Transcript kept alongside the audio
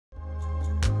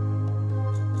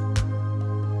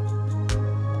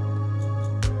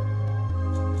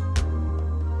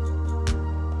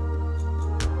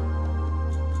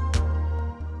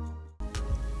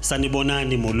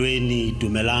Sanibonani, molweni,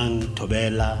 dumelang,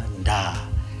 thobela, nda.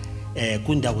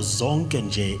 Kundawo zonke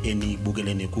nje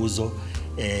enibukeleni kuzo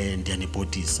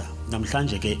ndiyanibhodisa.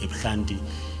 Namhlanje ke Ebuhlanti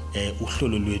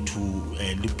uhlolo lwethu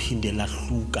liphinde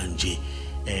lahluka nje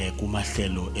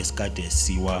kumahlelo esikade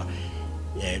siwa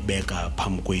beka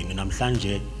phambi kwenu.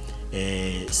 Namhlanje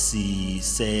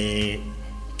sise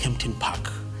Kempton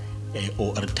Park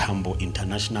Tambo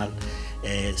International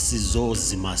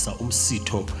sizozimasa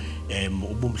umsitho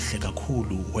ubumhle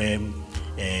kakhulu where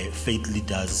faith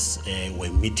leaders were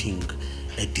meeting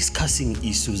discussing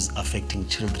issues affecting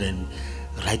children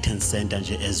right and center.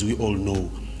 As we all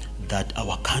know that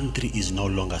our country is no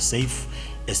longer safe,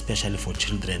 especially for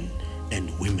children and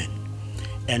women.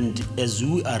 And as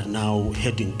we are now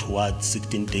heading towards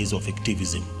 16 days of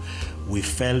activism, we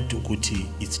felt ukuthi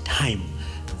it's time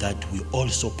that we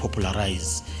also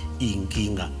popularize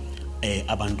inkinga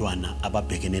abantwana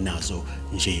ababhekene nazo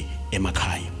nje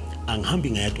emakhaya.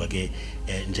 Angihambi ngedwa ke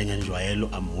njengenjwayelo.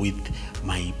 I'm with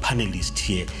my panelist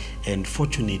here, and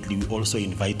fortunately we also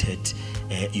invited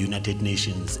United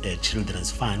Nations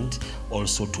Children's Fund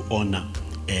also to honor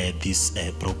this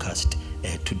broadcast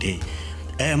today.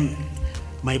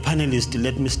 My panelist,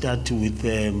 let me start with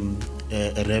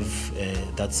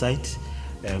Rev that side.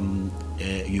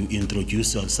 You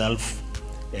introduce yourself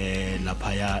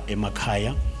lapaya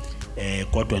emakhaya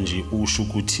kodwa nje usho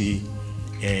ukuthi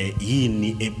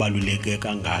yini ebaluleke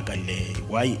kangaka le,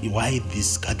 why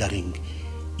this gathering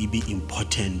be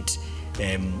important,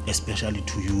 especially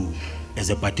to you as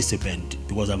a participant,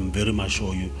 because I'm very much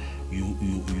sure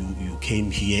you came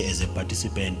here as a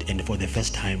participant and for the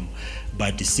first time,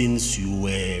 but since you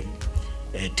were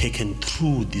taken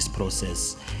through this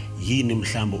process, yini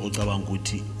mhlambo ocabanga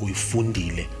ukuthi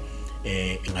uyifundile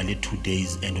ngale 2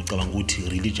 days and ucabanga ukuthi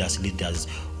religious leaders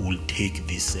will take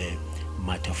this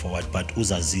matter forward? But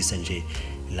uzazise nje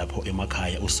lapho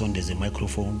emakhaya, usondeze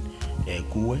microphone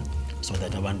kuwe so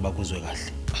that abantu bakuzwe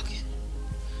kahle. Okay.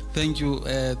 Thank you,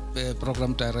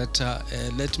 Program Director.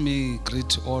 Let me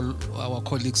greet all our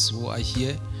colleagues who are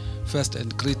here first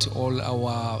and greet all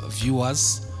our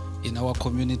viewers in our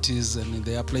communities and in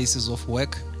their places of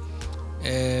work.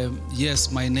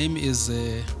 Yes, my name is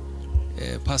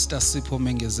Pastor Sipho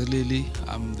Mengezeleli.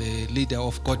 I'm the leader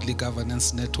of Godly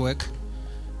Governance Network,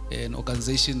 an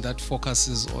organization that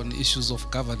focuses on issues of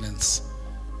governance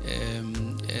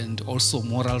and also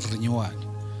moral renewal.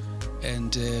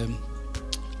 And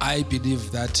I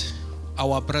believe that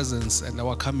our presence and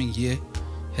our coming here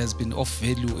has been of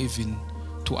value even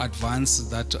to advance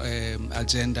that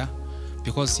agenda,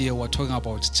 because here we're talking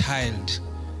about child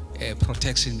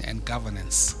protection and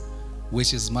governance,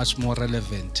 which is much more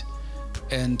relevant.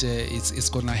 And it's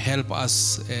going to help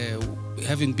us,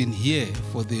 having been here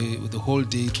for the whole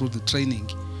day through the training,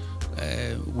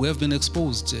 we have been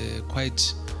exposed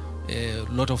quite a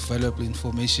lot of valuable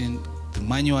information. The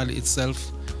manual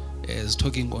itself is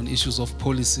talking on issues of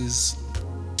policies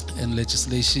and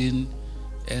legislation,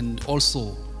 and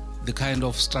also the kind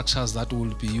of structures that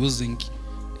we'll be using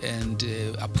and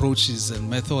approaches and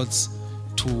methods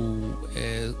to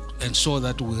ensure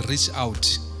that we reach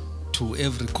out to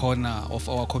every corner of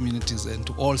our communities and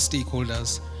to all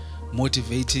stakeholders,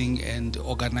 motivating and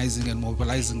organizing and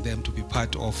mobilizing them to be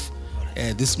part of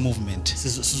this movement.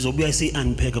 Sizobuya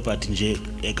si-unpack but nje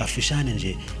kafishane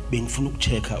nje bengifuna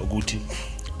ukuchecka ukuthi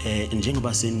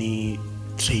njengoba seni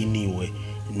trainiwe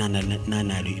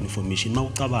nanalo information,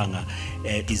 mawucabanga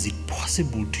is it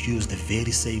possible to use the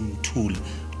very same tool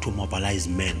to mobilize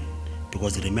men?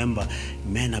 Because remember,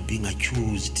 men are being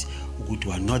accused that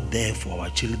we are not there for our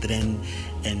children,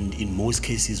 and in most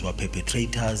cases were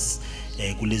perpetrators,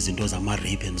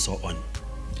 rape and so on.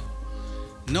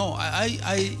 No,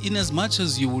 I in as much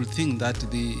as you will think that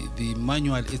the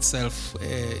manual itself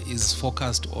is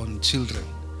focused on children,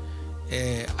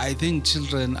 I think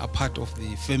children are part of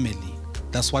the family.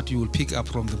 That's what you will pick up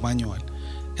from the manual,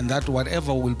 and that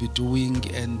whatever we'll be doing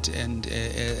and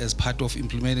as part of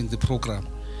implementing the program,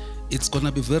 it's going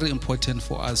to be very important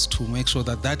for us to make sure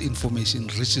that that information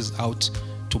reaches out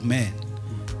to men,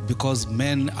 because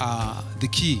men are the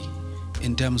key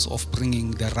in terms of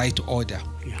bringing the right order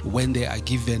when they are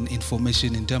given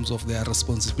information in terms of their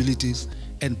responsibilities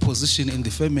and position in the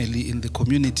family, in the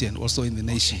community, and also in the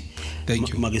nation. Thank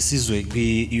you. Magesizwe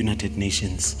kwi United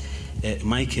Nations.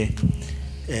 Mike,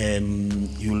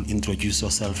 you'll introduce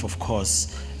yourself, of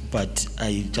course, but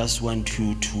I just want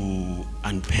you to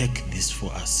unpack this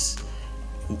for us.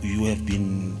 You have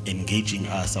been engaging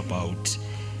us about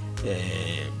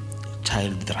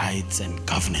child rights and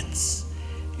governance.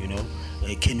 you know.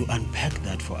 Can you unpack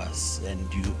that for us? And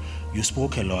you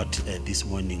spoke a lot this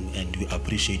morning, and we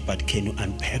appreciate, but can you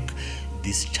unpack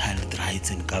this child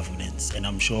rights and governance? And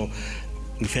I'm sure,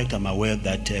 in fact, I'm aware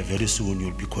that very soon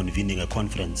you'll be convening a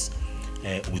conference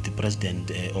with the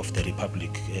President of the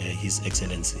Republic, His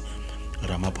Excellency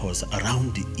Ramaphosa,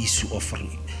 around the issue of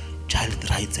child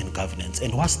rights and governance.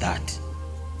 And what's that?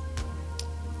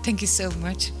 Thank you so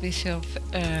much, Bishop.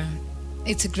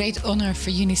 It's a great honor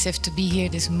for UNICEF to be here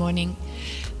this morning.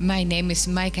 My name is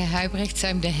Maaike Huibrechts.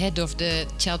 I'm the head of the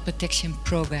Child Protection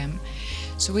Program.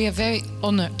 So we are very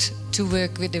honored to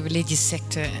work with the religious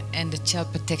sector and the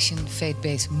child protection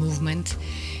faith-based movement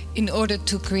in order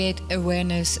to create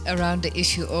awareness around the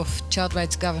issue of child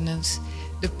rights governance,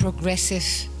 the progressive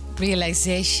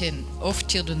realization of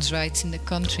children's rights in the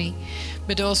country,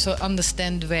 but also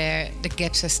understand where the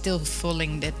gaps are still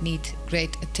falling that need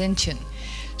great attention.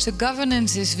 So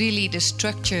governance is really the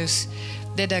structures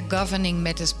that are governing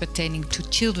matters pertaining to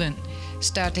children,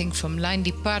 starting from line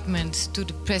departments to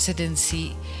the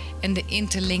presidency, and the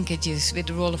interlinkages with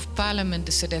the role of Parliament,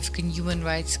 the South African Human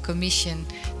Rights Commission,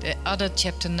 the other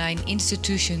Chapter 9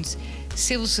 institutions,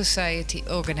 civil society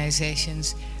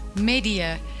organizations,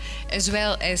 media, as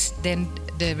well as then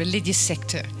the religious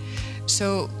sector.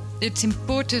 So it's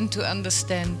important to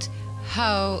understand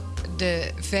how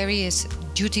the various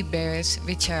duty bearers,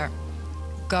 which are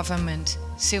government,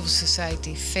 civil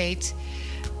society, faith,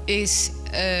 is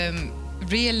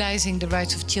realizing the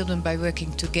rights of children by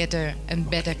working together and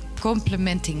better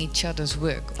complementing each other's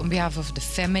work on behalf of the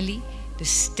family, the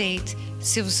state,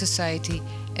 civil society,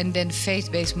 and then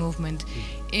faith-based movement,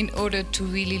 in order to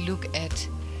really look at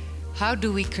how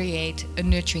do we create a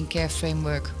nurturing care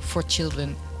framework for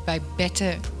children by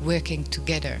better working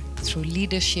together through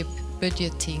leadership,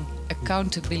 budgeting,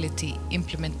 accountability,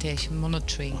 implementation,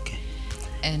 monitoring,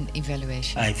 and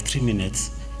evaluation. I have 3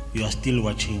 minutes. You are still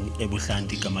watching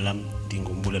Ebuhlanti Kamalam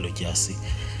Dingumbulelo Kiasi.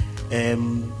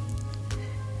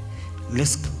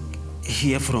 Let's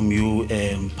hear from you,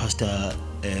 Pastor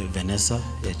Vanessa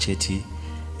Chetty.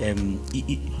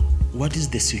 What is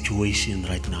the situation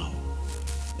right now,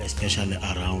 especially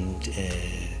around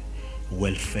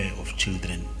welfare of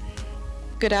children?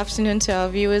 Good afternoon to our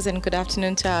viewers, and good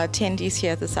afternoon to our attendees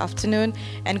here this afternoon,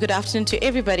 and good afternoon to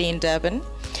everybody in Durban.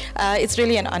 It's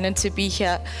really an honor to be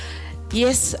here.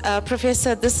 Yes,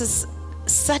 Professor, this is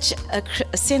such a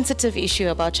sensitive issue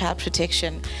about child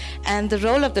protection, and the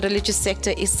role of the religious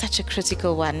sector is such a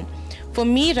critical one. For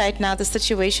me right now, the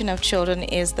situation of children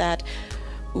is that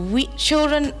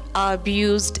children are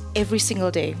abused every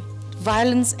single day.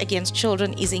 Violence against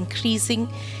children is increasing.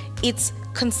 It's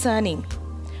concerning,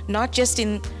 not just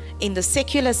in the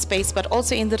secular space, but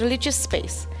also in the religious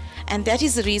space. And that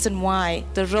is the reason why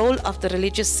the role of the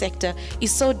religious sector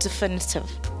is so definitive.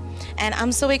 And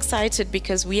I'm so excited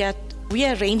because we are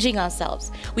arranging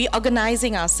ourselves, we're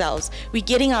organizing ourselves, we're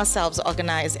getting ourselves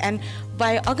organized. And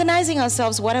by organizing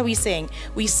ourselves, what are we saying?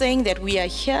 We're saying that we're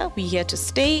here to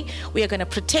stay, we are going to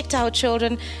protect our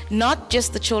children, not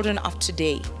just the children of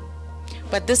today,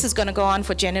 but this is going to go on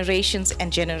for generations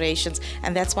and generations,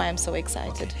 and that's why I'm so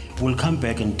excited. Okay. We'll come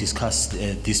back and discuss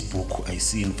this book I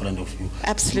see in front of you.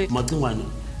 Absolutely.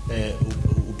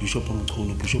 Bishop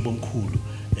Omkhulu,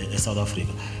 South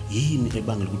Africa.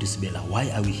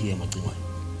 Why are we here,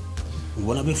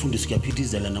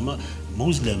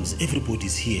 Muslims,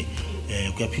 everybody's here.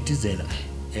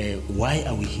 Why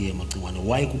are we here,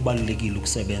 Why kubalulekile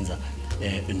ukusebenza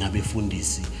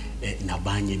nabefundisi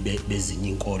nabanye bezinye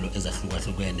inkolo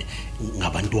ezahlukahlukene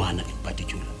ngabantwana in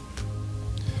particular?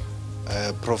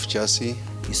 Prof Jasi.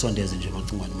 Isondeze nje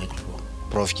macingwane microphone.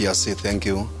 Prof Jasi, thank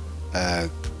you.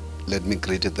 Let me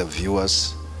greet the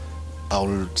viewers. I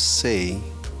will say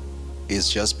it's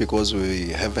just because we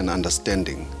have an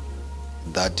understanding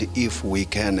that if we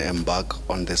can embark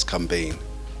on this campaign,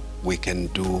 we can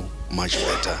do much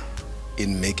better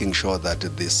in making sure that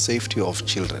the safety of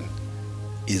children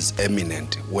is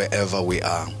eminent wherever we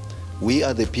are. We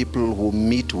are the people who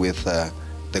meet with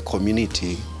the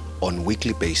community on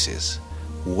weekly basis,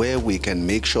 where we can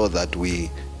make sure that we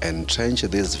entrench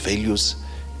these values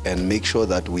and make sure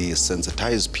that we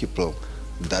sensitize people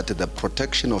that the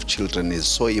protection of children is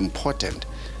so important,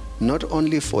 not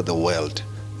only for the world,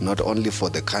 not only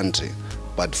for the country,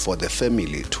 but for the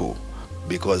family too.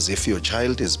 Because if your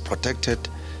child is protected,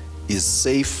 is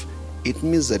safe, it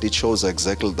means that it shows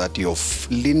exactly that your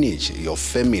lineage, your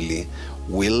family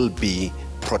will be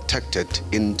protected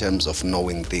in terms of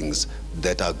knowing things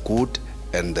that are good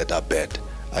and that are bad.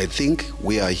 I think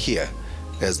we are here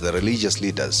as the religious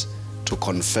leaders to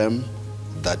confirm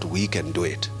that we can do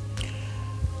it.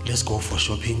 Let's go for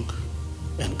shopping.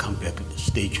 and come back.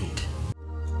 Stay tuned.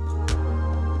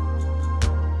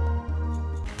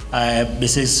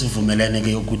 Bese sivumelane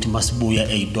ke ukuthi masibuya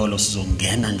eidolo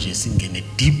sizongena nje singene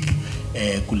deep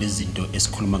kulezi zinto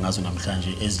esikhuluma ngazo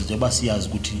namhlanje ezinjengoba siyazi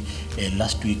ukuthi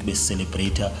last week bese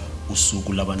celebrate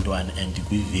usuku labantwana and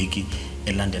kwiveki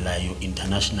elandelayo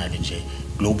internationally nje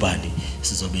globally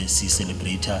sizobe si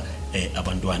celebrate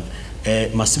abantwana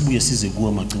masibuye size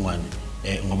kuwe Macingwane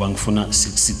ngoba ngifuna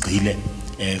sigcile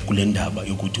kule ndaba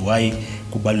yokuthi why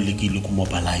kubalulekile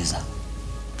ukumobilize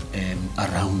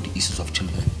around issues of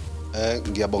children.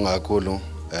 Ngiyabonga kakhulu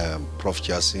Prof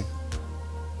Jasi.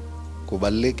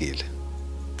 Kubalulekile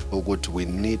ukuthi we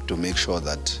need to make sure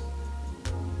that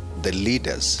the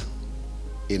leaders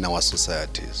in our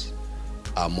societies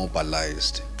are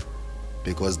mobilized,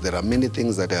 because there are many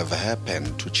things that have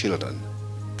happened to children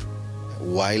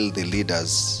while the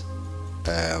leaders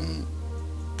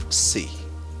see.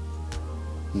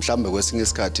 Mhlambe kwesinye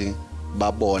isikhathi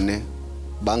babone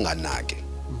banganake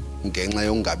ngenxa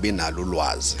yokungabi nalo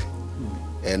ulwazi,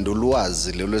 and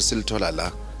ulwazi lelo silithola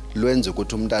la lwenza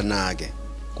ukuthi umntanake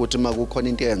kuthi makukhona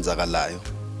into eyenzakalayo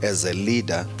as a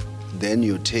leader, then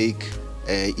you take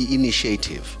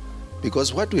initiative,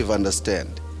 because what we've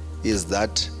understand is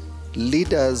that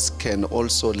leaders can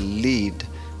also lead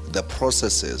the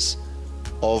processes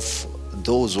of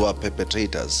those who are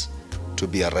perpetrators to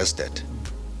be arrested,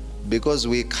 because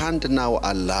we can't now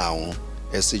allow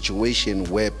a situation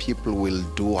where people will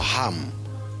do harm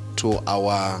to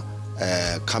our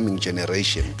coming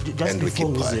generation. Just and we keep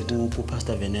quiet. Before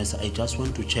Pastor Vanessa, I just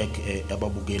want to check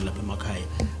ababukeli lapha emakhaya.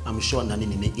 I'm sure nani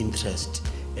nine interest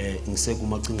ngiseka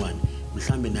uMacingwane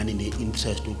mhlambe nani ne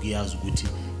interest ukuyazi ukuthi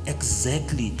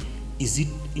exactly is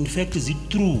it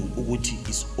true ukuthi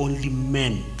is only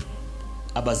men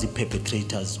abazi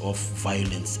perpetrators of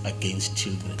violence against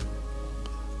children?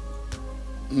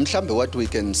 Mhlambe, what we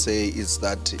can say is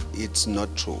that it's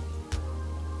not true.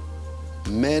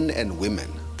 Men and women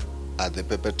are the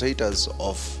perpetrators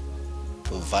of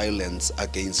violence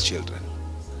against children.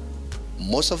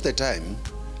 Most of the time,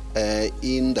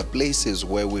 in the places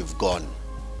where we've gone,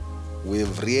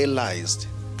 we've realized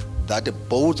that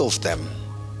both of them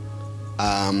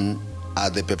are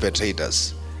the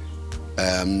perpetrators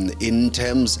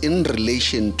in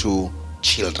relation to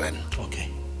children. Okay.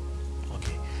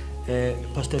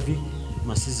 Pastor V,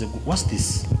 Masize, what's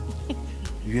this?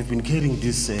 You have been carrying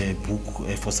this book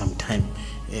for some time.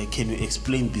 Can you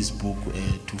explain this book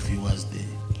to viewers there?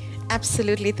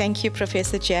 Absolutely. Thank you,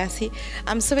 Professor Jasi.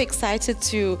 I'm so excited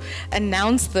to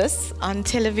announce this on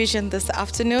television this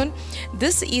afternoon.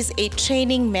 This is a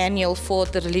training manual for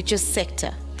the religious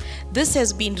sector. This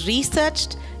has been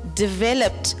researched,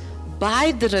 developed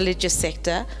by the religious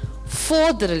sector,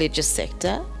 for the religious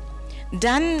sector,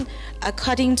 done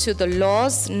according to the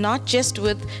laws, not just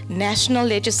with national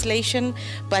legislation,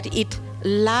 but it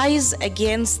lies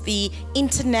against the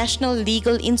international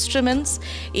legal instruments.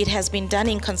 It has been done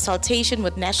in consultation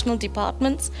with national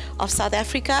departments of South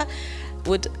Africa,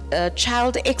 with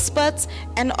child experts,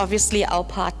 and obviously our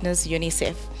partners,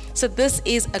 UNICEF. So this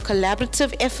is a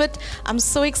collaborative effort. I'm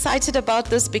so excited about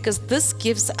this because this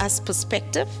gives us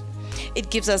perspective. It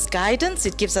gives us guidance,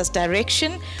 it gives us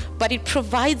direction, but it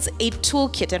provides a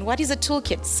toolkit. And what is a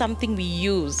toolkit? Something we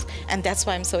use. And that's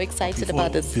why I'm so excited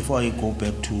about this. Before I go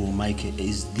back to Mike,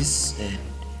 is this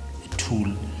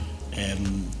tool,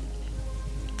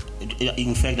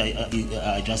 in fact,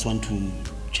 I just want to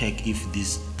check if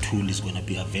this tool is going to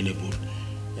be available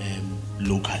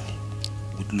locally,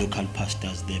 with local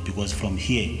pastors there, because from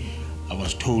here, I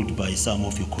was told by some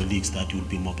of your colleagues that you'll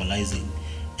be mobilizing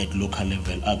at local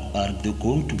level. Are they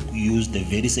going to use the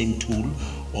very same tool,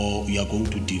 or you are going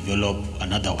to develop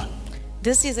another one?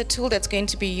 This is a tool that's going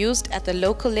to be used at the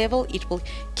local level. It will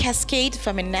cascade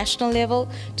from a national level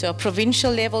to a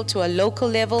provincial level to a local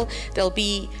level. There'll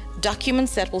be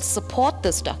documents that will support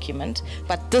this document,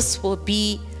 but this will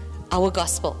be our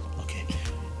gospel.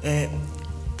 Okay.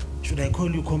 Should I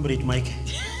call you Comrade Mike?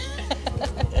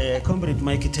 Comrade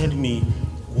Mike, tell me,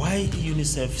 why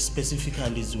UNICEF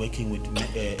specifically is working with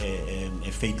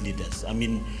faith leaders? I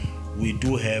mean, we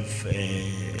do have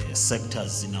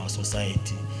sectors in our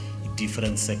society,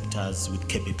 different sectors with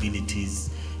capabilities,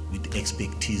 with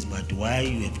expertise, but why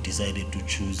you have decided to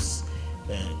choose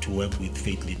to work with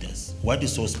faith leaders? What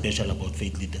is so special about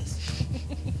faith leaders?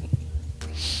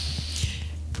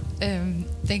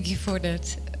 Thank you for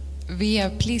that. We are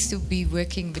pleased to be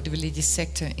working with the religious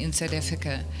sector in South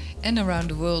Africa and around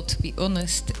the world. To be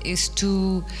honest, is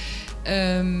to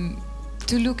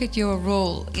look at your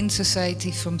role in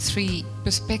society from three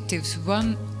perspectives.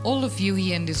 One, all of you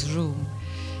here in this room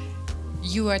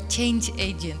You are change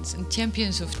agents and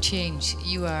champions of change.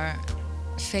 You are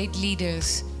faith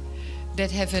leaders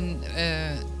that have an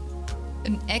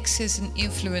access and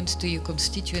influence to your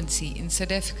constituency. In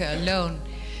South Africa alone,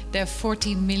 there are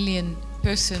 40 million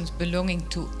persons belonging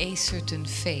to a certain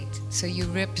faith. So you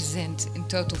represent in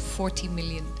total 40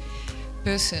 million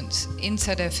persons in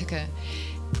South Africa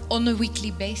on a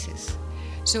weekly basis.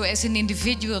 So as an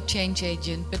individual change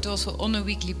agent, but also on a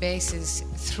weekly basis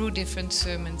through different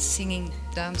sermons, singing,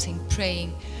 dancing,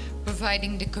 praying,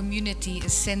 providing the community a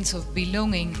sense of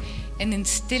belonging and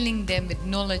instilling them with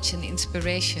knowledge and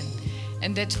inspiration.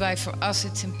 And that's why for us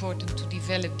it's important to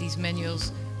develop these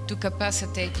manuals, to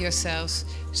capacitate yourselves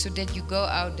so that you go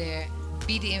out there,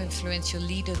 be the influential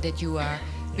leader that you are,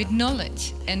 with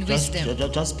knowledge and wisdom.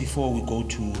 Just before we go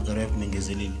to Rev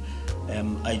Mengezelile,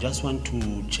 I just want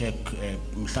to check,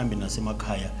 mhlambe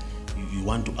nasemakhaya, you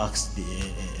want to ask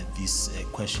this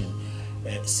question.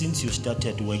 Since you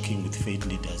started working with faith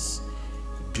leaders,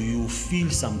 do you feel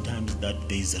sometimes that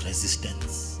there is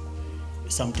resistance?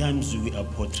 Sometimes we are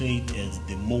portrayed as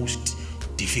the most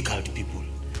difficult people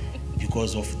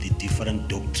because of the different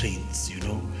doctrines, you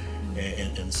know,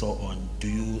 and so on. Do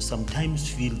you sometimes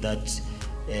feel that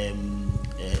there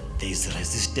is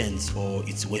resistance or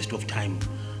it's waste of time?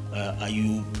 Are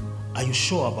you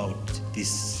sure about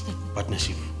this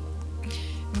partnership?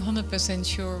 I'm 100%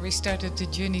 sure. We started the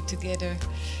journey together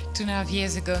 2.5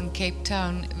 years ago in Cape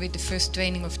Town with the first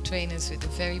training of trainers, with a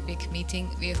very big meeting.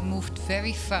 We have moved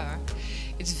very far.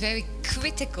 It's very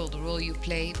critical, the role you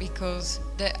play, because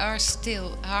there are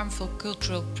still harmful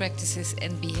cultural practices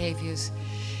and behaviors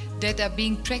that are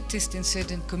being practiced in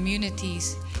certain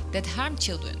communities that harm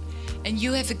children. And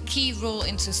you have a key role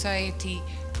in society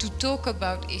to talk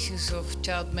about issues of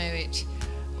child marriage,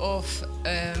 of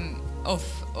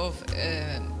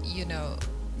you know,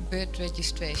 birth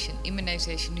registration,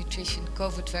 immunization, nutrition,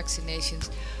 COVID vaccinations,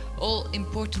 all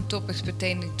important topics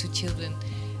pertaining to children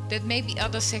that maybe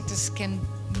other sectors can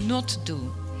not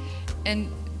do.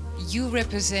 And you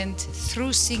represent,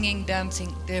 through singing,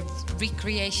 dancing, the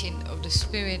recreation of the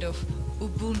spirit of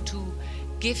Ubuntu,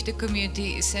 give the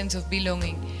community a sense of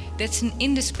belonging. That's an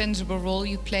indispensable role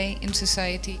you play in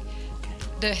society.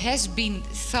 There has been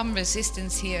some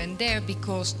resistance here and there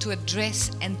because to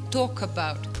address and talk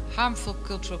about harmful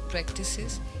cultural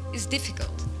practices is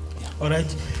difficult. All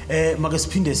right.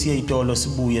 Makasiphinde siye itolo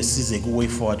sibuye size ku way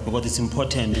forward because it's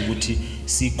important ukuthi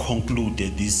si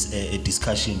conclude this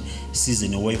discussion size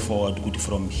a way forward ukuthi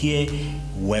from here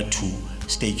where to.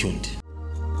 Stay tuned.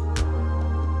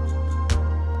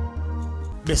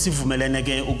 Besivumelene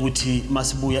ke ukuthi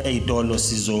masibuya eitolo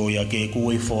sizoya ke ku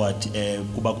way forward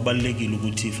kuba kubalekile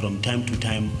ukuthi from time to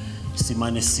time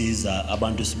simane siza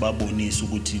abantu sibabonisa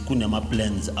ukuthi kunama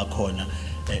plans akhona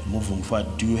moving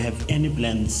forward. Do you have any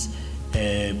plans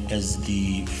as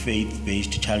the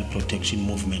faith-based child protection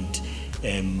movement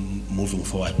moving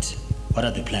forward? What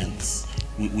are the plans?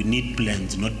 We need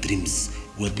plans, not dreams.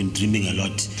 We've been dreaming a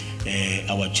lot.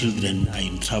 Our children are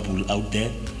in trouble out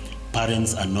there.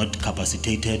 Parents are not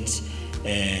capacitated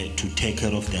to take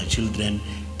care of their children.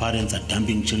 Parents are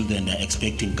dumping children, they're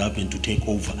expecting government to take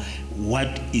over.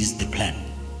 What is the plan?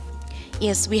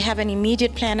 Yes, we have an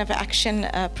immediate plan of action,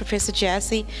 Professor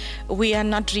Jassy. We are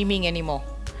not dreaming anymore.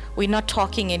 We're not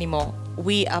talking anymore.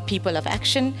 We are people of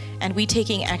action and we're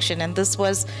taking action. And this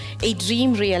was a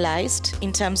dream realized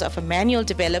in terms of a manual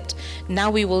developed. Now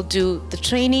we will do the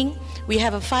training. We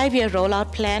have a 5-year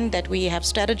rollout plan that we have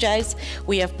strategized.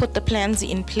 We have put the plans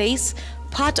in place.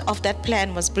 Part of that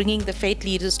plan was bringing the faith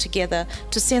leaders together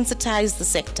to sensitize the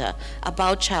sector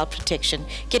about child protection,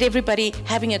 get everybody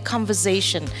having a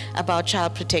conversation about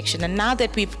child protection. And now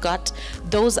that we've got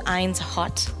those irons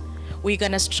hot, we're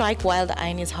going to strike while the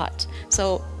iron is hot.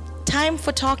 So time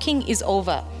for talking is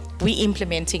over. We're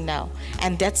implementing now.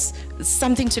 And that's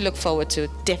something to look forward to,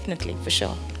 definitely, for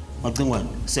sure. Maqingwane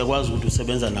siyakwazi ukuthi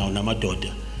usebenza nawo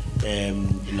namadoda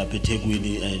lapha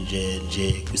eThekwini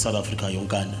nje kwiSouth Africa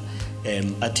yonkana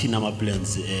athina ama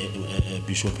plans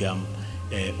Bishop yam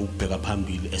ukubheka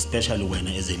phambili, especially when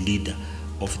as a leader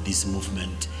of this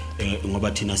movement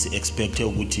ngoba thina si expect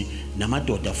ukuthi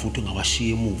namadoda futhi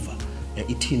ngawashiya emuva.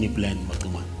 Ithini plan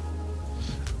Maqingwane?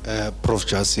 Prof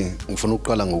Jassy, ngifuna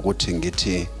ukuqala ngokuthi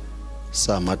ngithi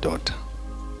samadoda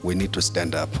we need to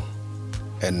stand up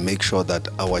and make sure that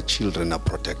our children are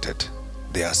protected.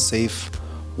 They are safe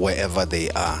wherever they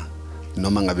are.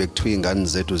 Noma ngabe kuthiwa ingane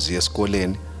zethu ziye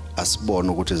esikoleni asibone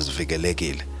ukuthi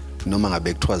zivikelekile. Noma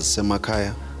ngabe kuthiwa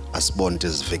zisemakhaya asibone ukuthi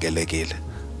zivikelekile.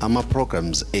 Ama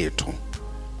programs ethu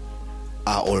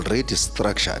are already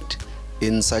structured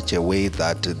in such a way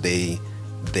that they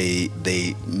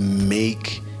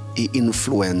make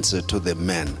influence to the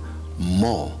men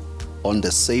more on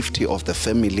the safety of the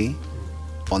family,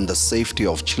 on the safety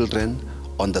of children,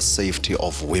 on the safety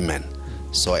of women.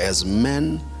 So as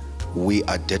men, we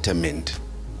are determined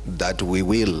that we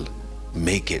will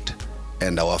make it,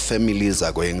 and our families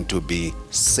are going to be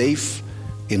safe,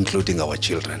 including our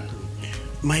children.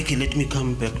 Mikey, let me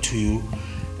come back to you.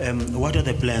 What are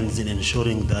the plans in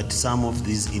ensuring that some of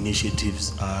these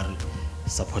initiatives are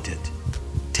supported,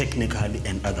 technically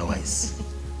and otherwise?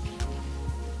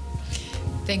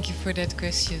 Thank you for that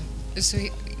question. So,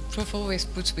 Prof always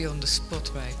puts me on the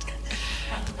spot, right?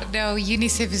 Now,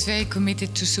 UNICEF is very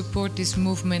committed to support this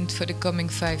movement for the coming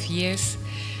 5 years,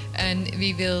 and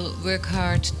we will work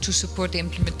hard to support the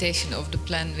implementation of the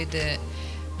plan with the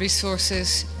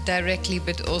resources directly,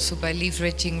 but also by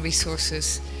leveraging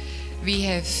resources. We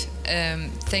have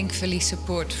thankfully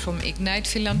support from Ignite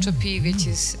Philanthropy, which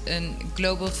is a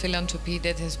global philanthropy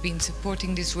that has been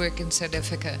supporting this work in South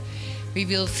Africa. We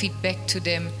will feed back to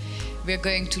them. We're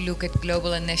going to look at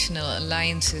global and national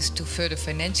alliances to further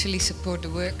financially support the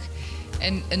work.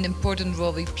 And an important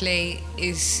role we play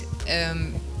is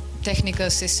technical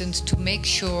assistance to make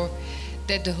sure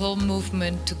that the whole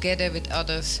movement, together with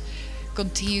others,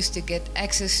 continues to get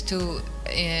access to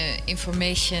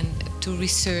information, to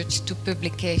research, to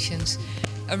publications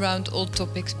around all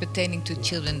topics pertaining to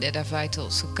children that are vital.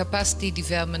 So capacity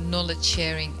development, knowledge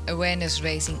sharing, awareness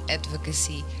raising,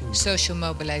 advocacy, social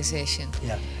mobilization.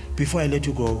 Yeah. Before I let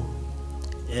you go,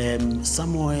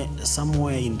 somewhere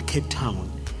in Cape Town,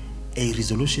 a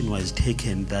resolution was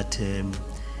taken that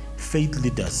faith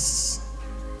leaders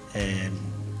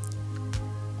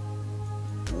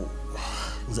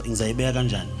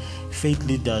faith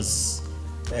leaders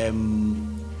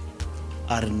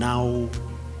are now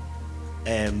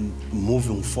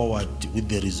moving forward with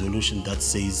the resolution that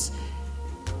says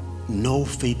no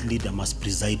faith leader must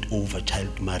preside over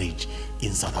child marriage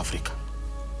in South Africa.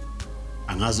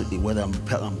 And as whether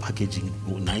I'm packaging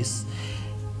nice,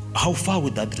 how far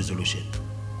with that resolution?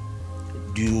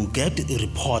 Do you get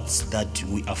reports that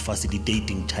we are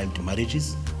facilitating child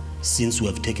marriages since we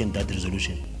have taken that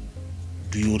resolution?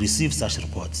 Do you receive such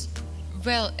reports?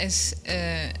 Well, as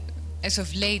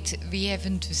of late, we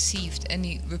haven't received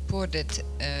any report that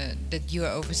you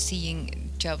are overseeing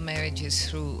child marriages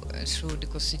through the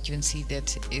constituency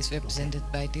that is represented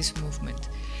by this movement.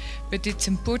 But it's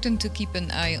important to keep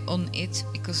an eye on it,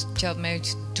 because child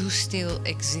marriages do still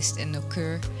exist and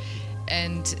occur,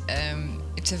 and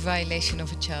it's a violation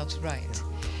of a child's right.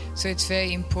 So it's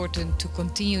very important to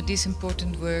continue this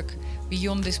important work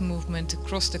beyond this movement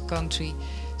across the country,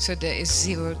 so there is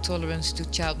zero tolerance to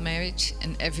child marriage,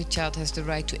 and every child has the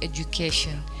right to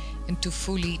education and to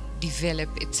fully develop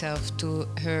itself to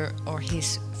her or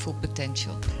his full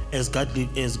potential. As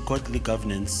godly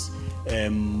governance,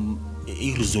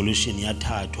 i-resolution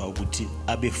yathathwa ukuthi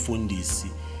abefundisi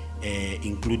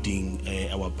including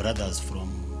our brothers from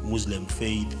Muslim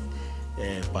faith,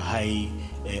 Baha'i,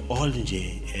 all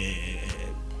nje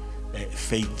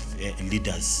faith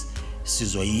leaders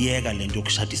sizoyeka lento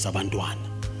yokushadisa abantwana.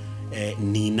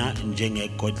 Nina njenge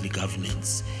godly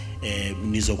governance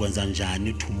nizokwenza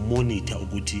njani to monitor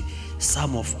ukuthi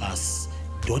some of us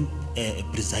don't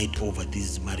preside over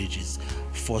these marriages,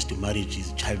 forced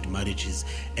marriages, child marriages,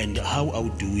 and how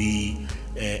do we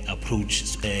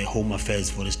approach home affairs,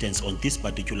 for instance, on this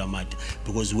particular matter?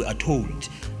 Because we are told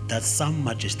that some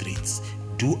magistrates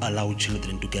do allow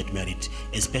children to get married,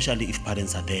 especially if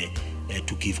parents are there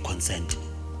to give consent.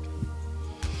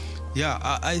 Yeah,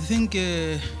 I think,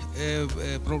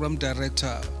 Program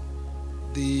Director,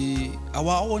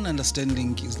 our own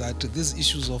understanding is that these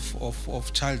issues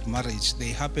of child marriage, they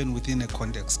happen within a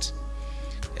context.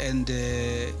 And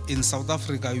in South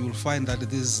Africa, you will find that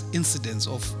these incidents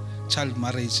of child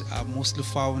marriage are mostly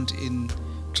found in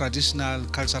traditional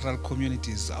cultural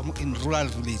communities, in rural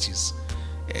villages.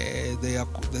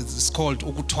 It's called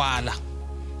ukutwala,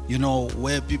 you know,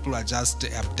 where people are just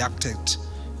abducted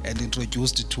and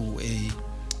introduced to a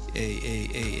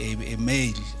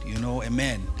male, you know, a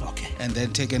man, okay, and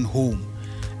then taken home.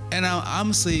 And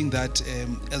I'm saying that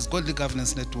as Godly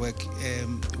Governance Network,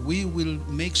 we will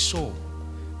make sure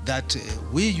that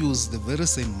we use the very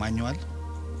same manual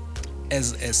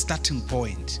as a starting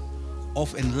point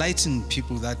of enlightening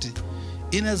people that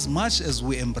in as much as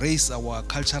we embrace our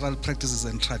cultural practices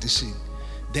and tradition,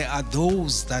 there are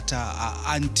those that are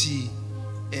anti-human,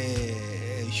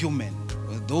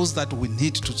 those that we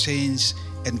need to change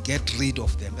and get rid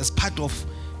of them as part of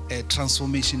a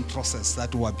transformation process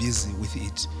that we are busy with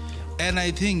it. And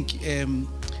I think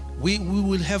we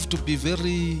will have to be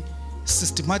very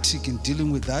systematic in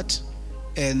dealing with that,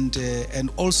 and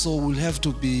also we'll have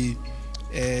to be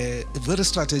very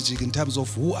strategic in terms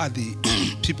of who are the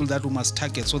people that we must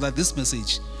target, so that this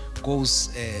message goes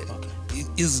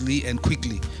easily and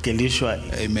quickly. Kelishwa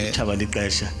Amen. Thaba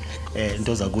lixesha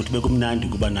into zakuthi bekumnandi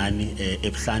kuba nani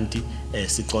Ebuhlanti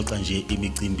sicoxa nje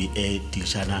imicimbi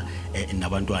edilishana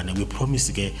nabantwana. We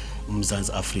promise ke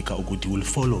uMzansi Africa ukuthi will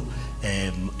follow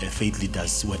faith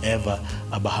leaders wherever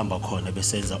abahamba khona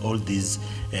besenza all these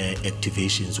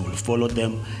activations. Will follow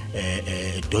them,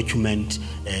 document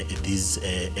these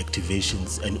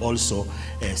activations, and also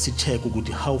check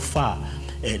ukuthi how far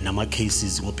nama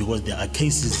cases, because there are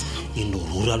cases in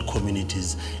rural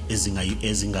communities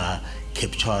ezinga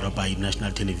captured by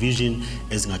national television,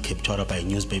 ezinga captured by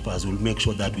newspapers. We'll make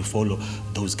sure that we follow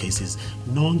those cases.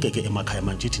 Nonke ke emakhaya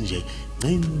manjithi nje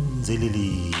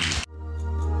ncinzeleli.